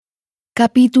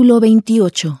Capítulo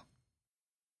 28.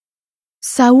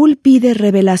 Saúl pide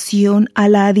revelación a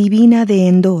la adivina de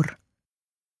Endor.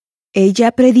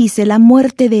 Ella predice la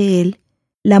muerte de él,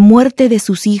 la muerte de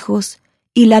sus hijos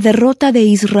y la derrota de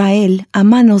Israel a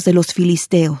manos de los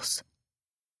filisteos.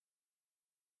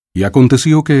 Y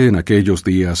aconteció que en aquellos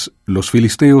días los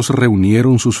filisteos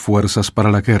reunieron sus fuerzas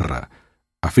para la guerra,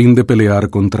 a fin de pelear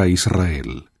contra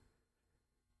Israel.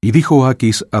 Y dijo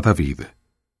Aquis a David: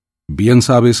 Bien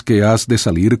sabes que has de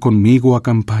salir conmigo a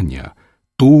campaña,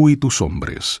 tú y tus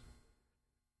hombres.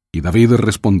 Y David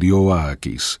respondió a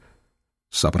Aquis: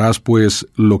 Sabrás pues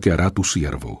lo que hará tu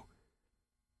siervo.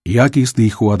 Y Aquis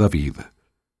dijo a David: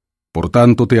 Por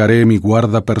tanto te haré mi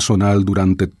guarda personal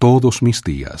durante todos mis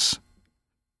días.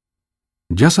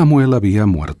 Ya Samuel había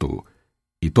muerto,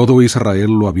 y todo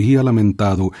Israel lo había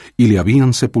lamentado, y le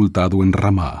habían sepultado en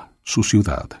Ramá, su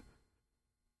ciudad.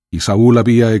 Y Saúl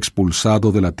había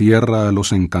expulsado de la tierra a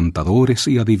los encantadores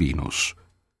y adivinos.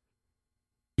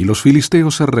 Y los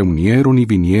filisteos se reunieron y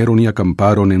vinieron y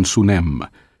acamparon en Sunem,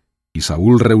 y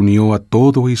Saúl reunió a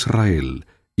todo Israel,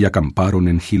 y acamparon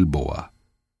en Gilboa.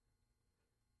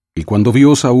 Y cuando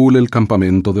vio Saúl el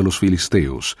campamento de los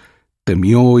filisteos,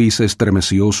 temió y se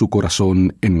estremeció su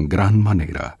corazón en gran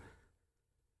manera.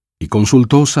 Y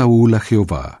consultó Saúl a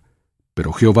Jehová,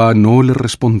 pero Jehová no le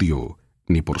respondió,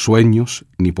 ni por sueños,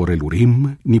 ni por el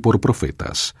Urim, ni por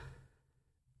profetas.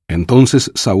 Entonces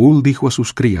Saúl dijo a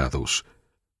sus criados: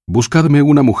 Buscadme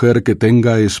una mujer que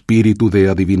tenga espíritu de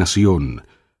adivinación,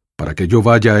 para que yo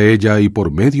vaya a ella y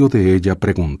por medio de ella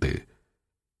pregunte.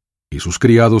 Y sus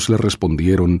criados le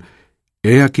respondieron: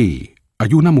 He aquí,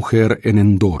 hay una mujer en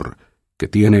Endor, que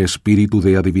tiene espíritu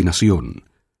de adivinación.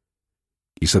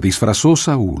 Y se disfrazó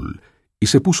Saúl, y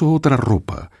se puso otra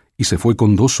ropa, y se fue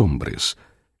con 2 hombres.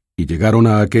 Y llegaron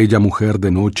a aquella mujer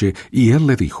de noche, y él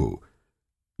le dijo: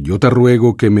 Yo te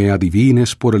ruego que me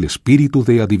adivines por el espíritu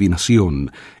de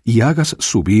adivinación, y hagas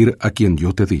subir a quien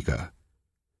yo te diga.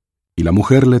 Y la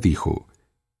mujer le dijo: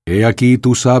 He aquí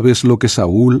tú sabes lo que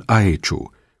Saúl ha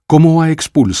hecho, cómo ha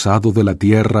expulsado de la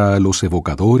tierra a los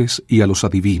evocadores y a los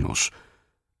adivinos.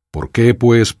 ¿Por qué,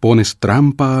 pues, pones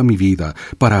trampa a mi vida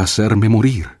para hacerme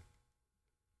morir?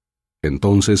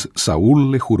 Entonces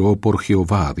Saúl le juró por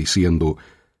Jehová, diciendo: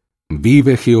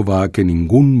 Vive Jehová, que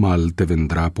ningún mal te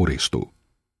vendrá por esto.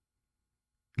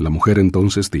 La mujer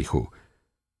entonces dijo: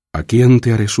 ¿A quién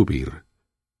te haré subir?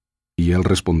 Y él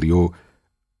respondió: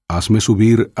 Hazme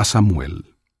subir a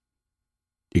Samuel.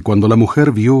 Y cuando la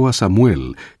mujer vio a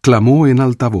Samuel, clamó en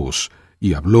alta voz,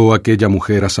 y habló aquella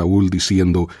mujer a Saúl,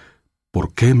 diciendo: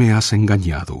 ¿Por qué me has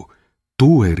engañado?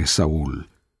 Tú eres Saúl.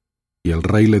 Y el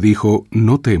rey le dijo: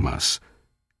 No temas.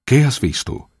 ¿Qué has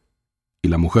visto? Y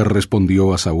la mujer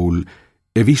respondió a Saúl: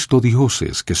 He visto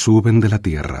dioses que suben de la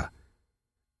tierra.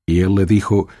 Y él le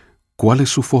dijo: ¿Cuál es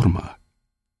su forma?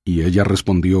 Y ella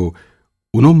respondió: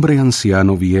 Un hombre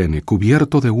anciano viene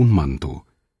cubierto de un manto.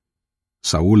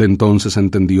 Saúl entonces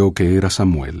entendió que era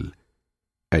Samuel,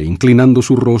 e inclinando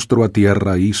su rostro a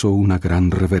tierra hizo una gran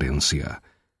reverencia.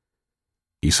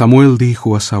 Y Samuel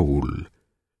dijo a Saúl: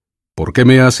 ¿Por qué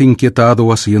me has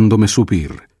inquietado haciéndome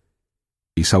subir?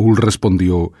 Y Saúl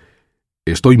respondió: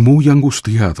 Estoy muy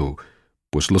angustiado,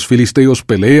 pues los filisteos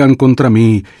pelean contra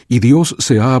mí, y Dios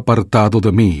se ha apartado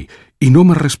de mí, y no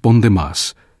me responde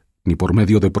más, ni por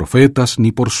medio de profetas,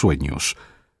 ni por sueños.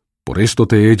 Por esto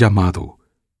te he llamado,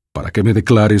 para que me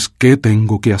declares qué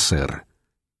tengo que hacer.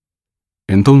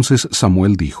 Entonces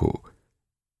Samuel dijo: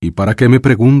 ¿Y para qué me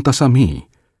preguntas a mí,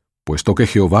 puesto que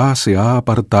Jehová se ha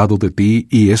apartado de ti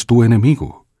y es tu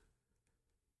enemigo?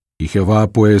 Y Jehová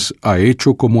pues ha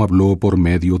hecho como habló por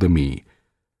medio de mí,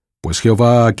 pues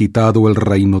Jehová ha quitado el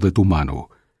reino de tu mano,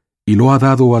 y lo ha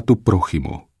dado a tu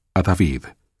prójimo, a David.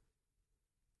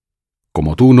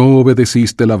 Como tú no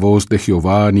obedeciste la voz de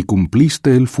Jehová, ni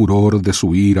cumpliste el furor de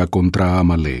su ira contra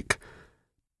Amalec,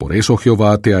 por eso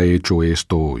Jehová te ha hecho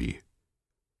esto hoy.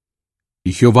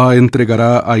 Y Jehová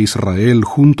entregará a Israel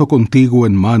junto contigo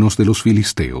en manos de los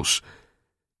filisteos,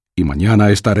 y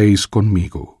mañana estaréis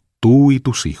conmigo, tú y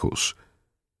tus hijos.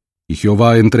 Y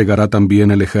Jehová entregará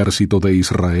también el ejército de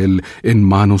Israel en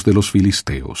manos de los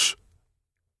filisteos.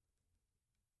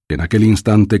 En aquel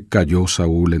instante cayó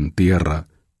Saúl en tierra,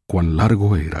 cuán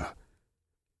largo era,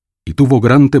 y tuvo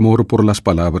gran temor por las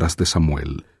palabras de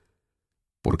Samuel,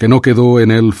 porque no quedó en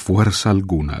él fuerza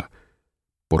alguna,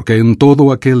 porque en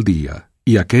todo aquel día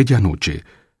y aquella noche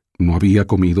no había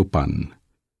comido pan.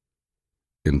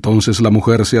 Entonces la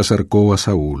mujer se acercó a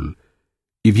Saúl,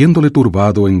 y viéndole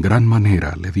turbado en gran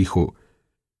manera, le dijo: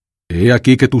 He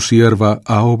aquí que tu sierva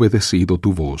ha obedecido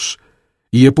tu voz,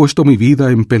 y he puesto mi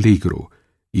vida en peligro,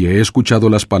 y he escuchado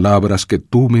las palabras que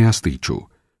tú me has dicho.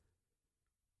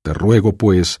 Te ruego,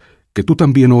 pues, que tú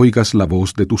también oigas la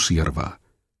voz de tu sierva.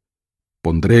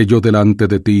 Pondré yo delante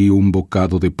de ti un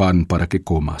bocado de pan para que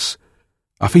comas,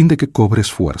 a fin de que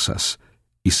cobres fuerzas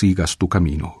y sigas tu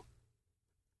camino.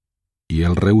 Y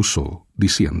él rehusó,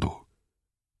 diciendo,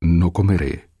 No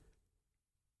comeré.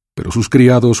 Pero sus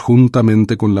criados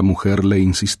juntamente con la mujer le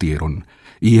insistieron,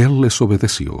 y él les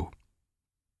obedeció.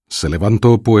 Se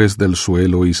levantó pues del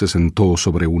suelo y se sentó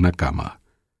sobre una cama.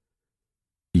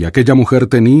 Y aquella mujer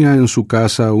tenía en su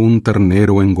casa un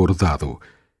ternero engordado,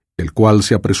 el cual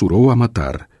se apresuró a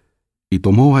matar, y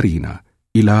tomó harina,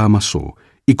 y la amasó,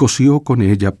 y coció con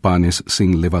ella panes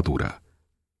sin levadura.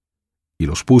 Y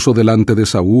los puso delante de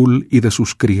Saúl y de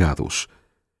sus criados,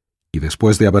 y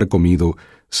después de haber comido,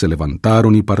 se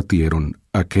levantaron y partieron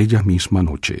aquella misma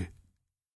noche.